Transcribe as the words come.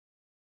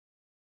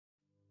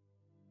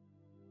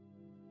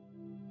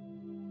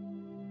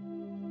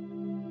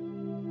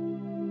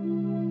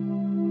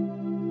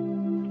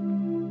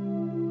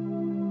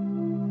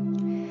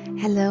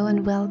Hello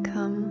and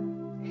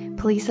welcome.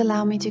 Please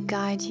allow me to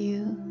guide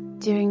you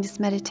during this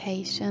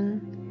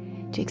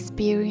meditation to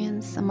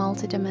experience a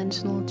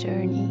multidimensional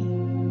journey.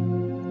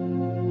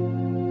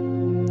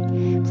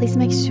 Please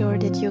make sure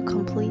that you're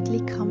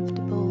completely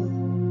comfortable,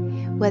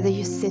 whether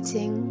you're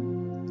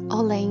sitting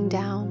or laying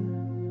down.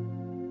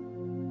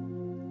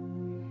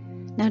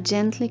 Now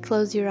gently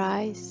close your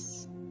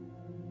eyes.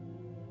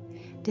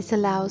 This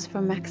allows for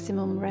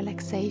maximum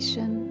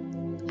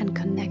relaxation and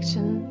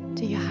connection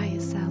to your higher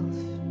self.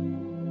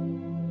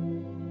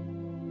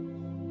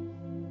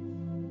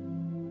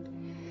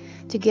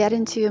 To get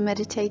into a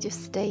meditative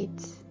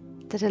state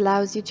that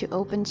allows you to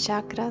open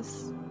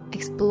chakras,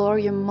 explore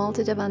your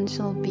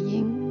multidimensional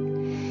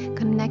being,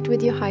 connect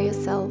with your higher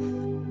self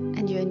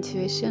and your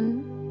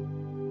intuition,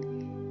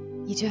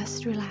 you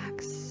just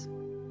relax.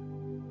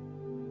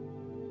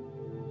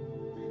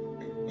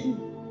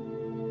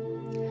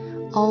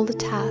 All the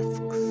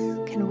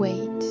tasks can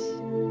wait,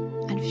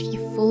 and if you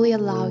fully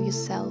allow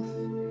yourself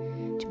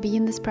to be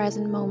in this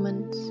present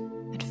moment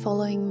and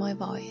following my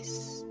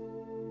voice.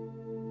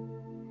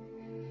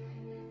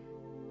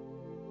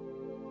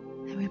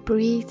 And we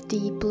breathe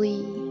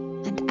deeply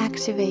and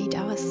activate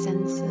our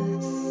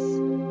senses.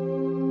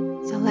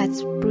 So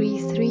let's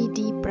breathe 3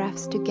 deep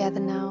breaths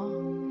together now,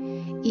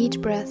 each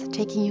breath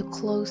taking you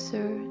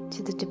closer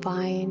to the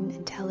divine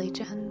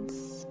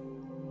intelligence.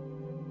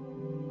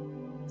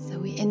 So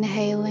we're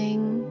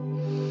inhaling,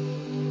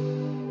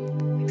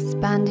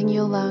 expanding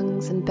your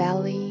lungs and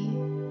belly,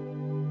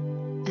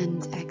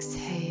 and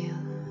exhale.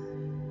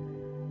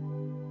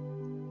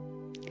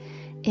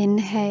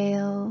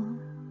 Inhale,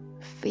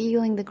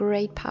 feeling the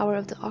great power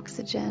of the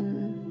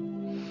oxygen,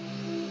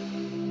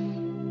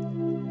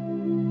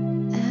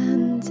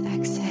 and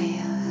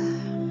exhale.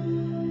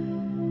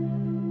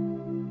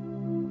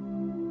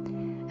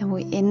 And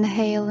we're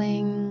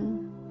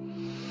inhaling,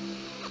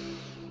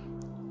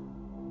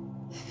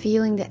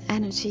 feeling the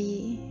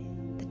energy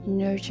that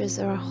nurtures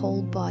our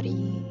whole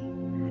body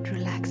and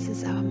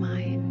relaxes our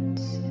mind,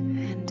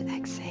 and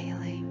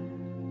exhaling.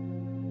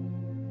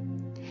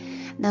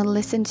 Now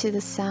listen to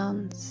the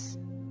sounds.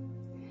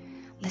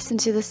 Listen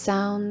to the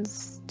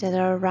sounds that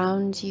are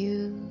around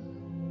you,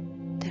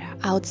 that are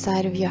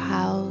outside of your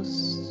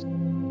house,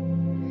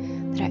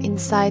 that are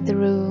inside the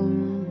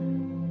room.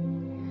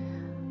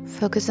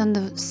 Focus on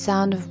the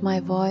sound of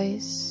my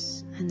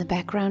voice and the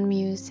background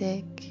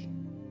music.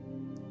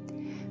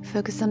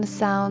 Focus on the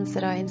sounds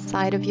that are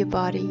inside of your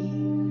body,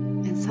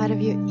 inside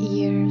of your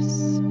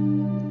ears.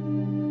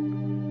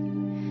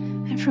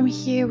 And from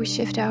here we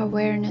shift our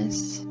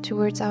awareness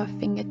towards our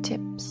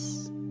fingertips.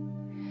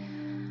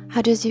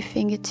 How does your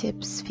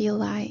fingertips feel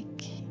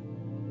like?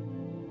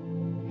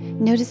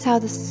 Notice how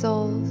the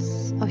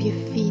soles of your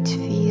feet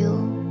feel.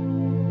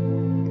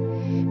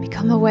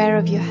 Become aware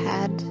of your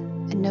head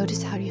and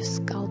notice how your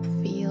scalp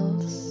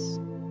feels.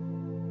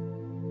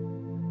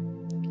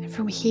 And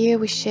from here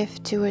we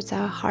shift towards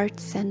our heart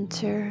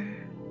center.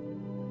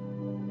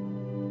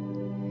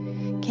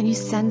 Can you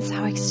sense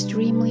how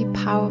extremely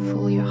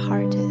powerful your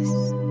heart is?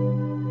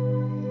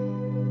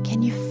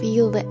 Can you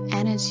feel the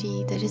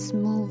energy that is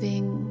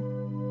moving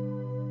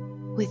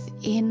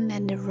within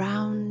and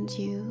around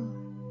you?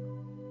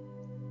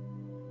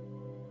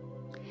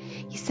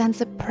 You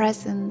sense a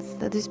presence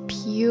that is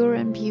pure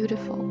and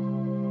beautiful.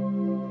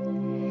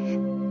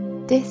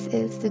 This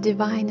is the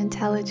divine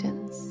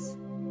intelligence.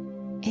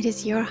 It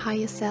is your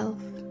higher self.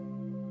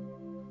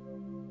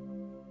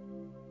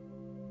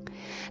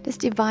 This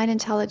divine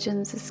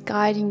intelligence is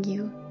guiding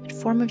you in the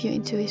form of your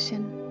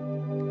intuition.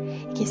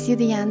 It gives you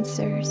the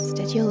answers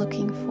that you're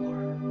looking for.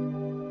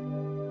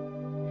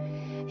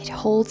 It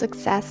holds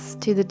access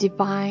to the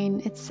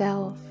divine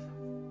itself.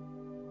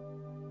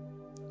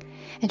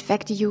 In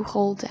fact, you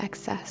hold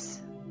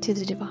access to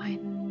the divine.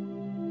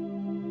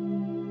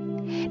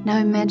 Now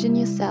imagine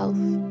yourself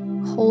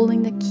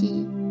holding the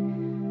key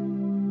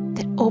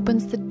that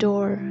opens the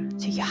door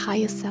to your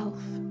higher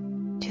self,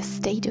 to a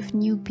state of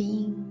new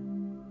being.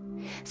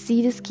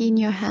 See this key in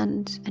your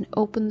hand and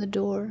open the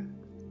door.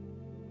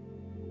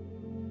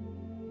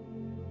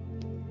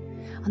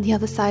 On the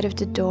other side of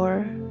the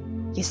door,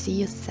 you see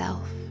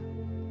yourself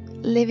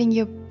living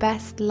your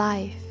best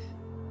life,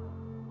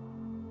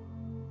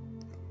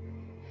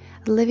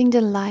 living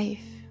the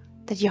life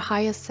that your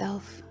higher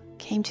self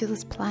came to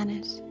this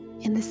planet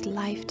in this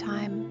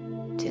lifetime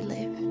to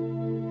live.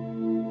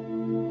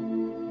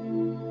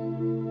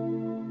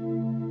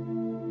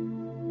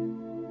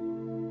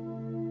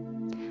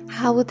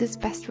 How would this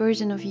best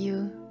version of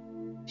you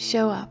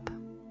show up?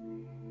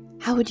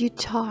 How would you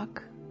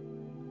talk?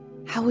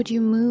 How would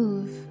you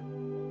move?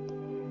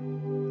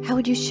 How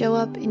would you show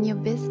up in your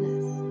business?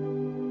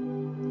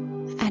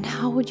 And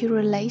how would your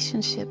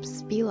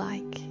relationships be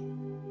like?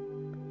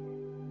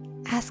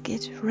 Ask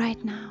it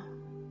right now.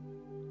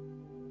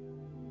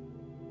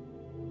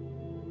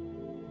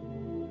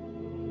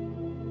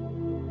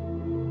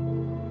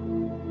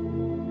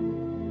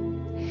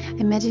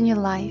 Imagine your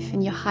life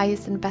in your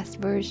highest and best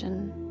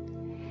version,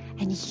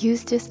 and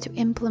use this to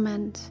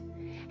implement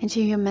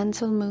into your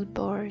mental mood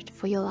board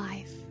for your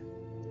life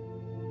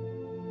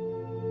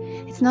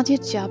It's not your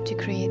job to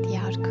create the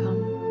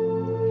outcome.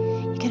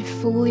 You can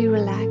fully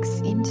relax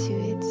into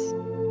it.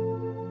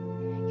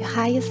 Your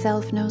higher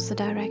self knows the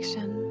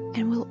direction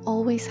and will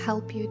always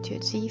help you to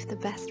achieve the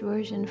best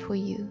version for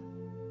you.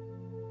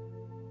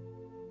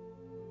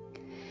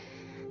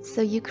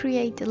 So you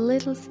create the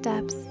little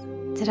steps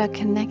that are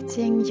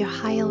connecting your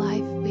higher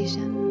life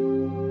vision.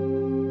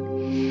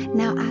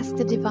 Now ask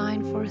the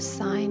divine for a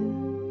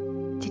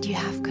sign that you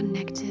have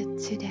connected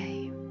today.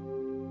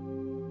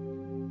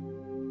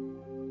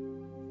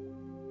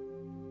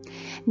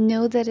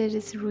 Know that it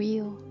is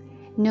real.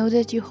 Know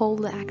that you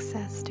hold the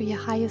access to your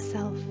higher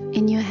self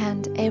in your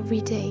hand every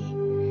day,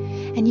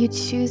 and you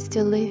choose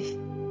to live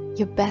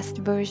your best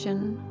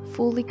version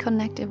fully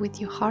connected with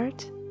your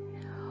heart,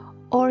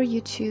 or you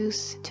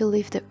choose to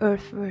live the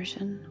earth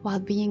version while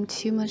being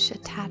too much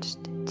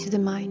attached to the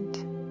mind.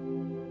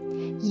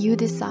 You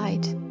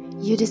decide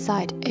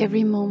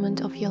every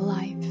moment of your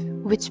life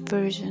which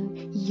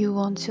version you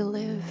want to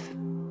live.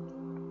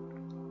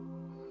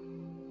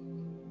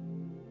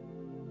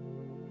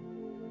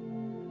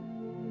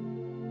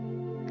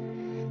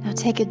 Now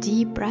take a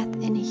deep breath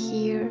in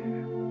here.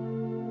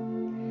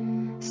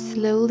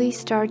 Slowly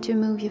start to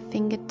move your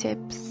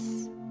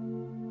fingertips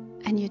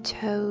and your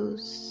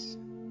toes.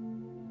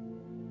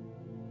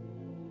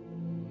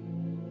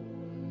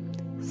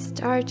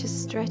 Start to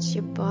stretch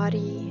your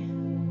body.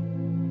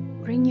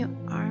 Bring your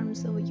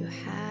arms over your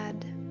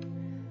head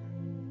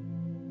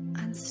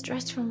and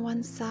stretch from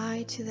one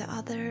side to the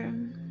other.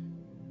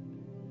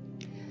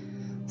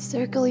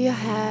 Circle your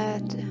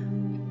head.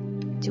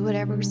 Do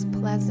whatever is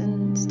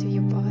pleasant to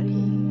your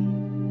body.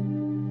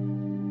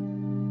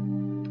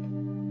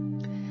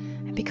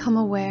 And become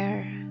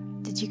aware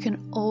that you can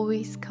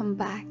always come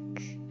back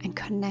and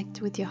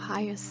connect with your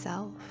higher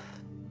self.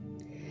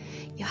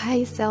 Your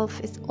higher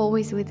self is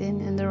always within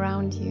and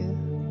around you,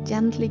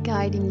 gently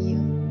guiding you.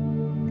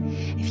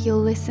 If you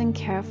listen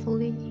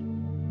carefully,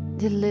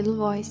 the little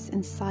voice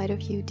inside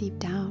of you deep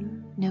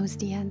down knows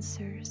the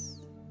answers.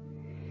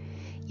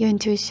 Your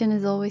intuition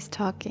is always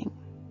talking.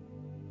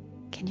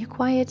 Can you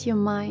quiet your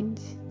mind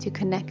to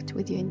connect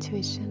with your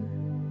intuition?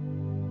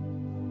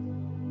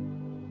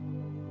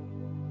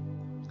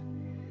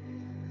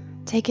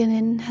 Take an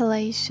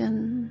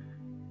inhalation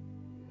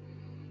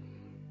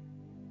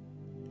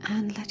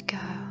and let go.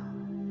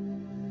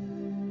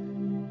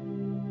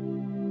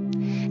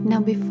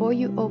 Now, before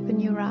you open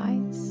your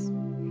eyes,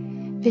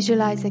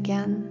 visualize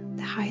again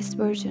the highest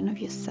version of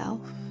yourself.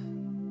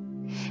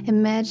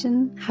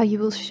 Imagine how you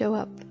will show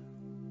up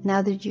now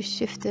that you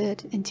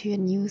shifted into a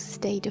new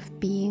state of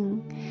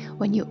being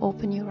when you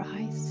open your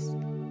eyes.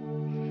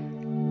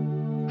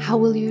 How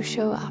will you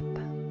show up?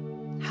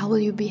 How will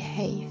you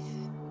behave?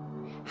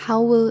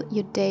 How will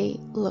your day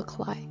look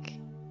like?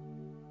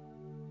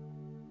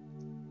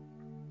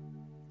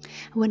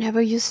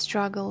 Whenever you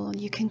struggle,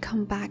 you can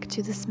come back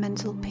to this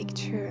mental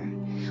picture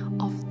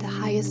of the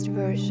highest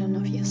version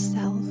of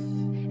yourself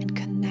and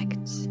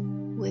connect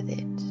with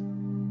it.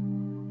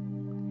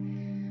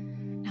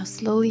 Now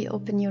slowly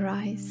open your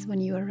eyes when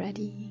you are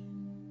ready.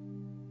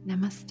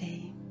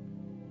 Namaste.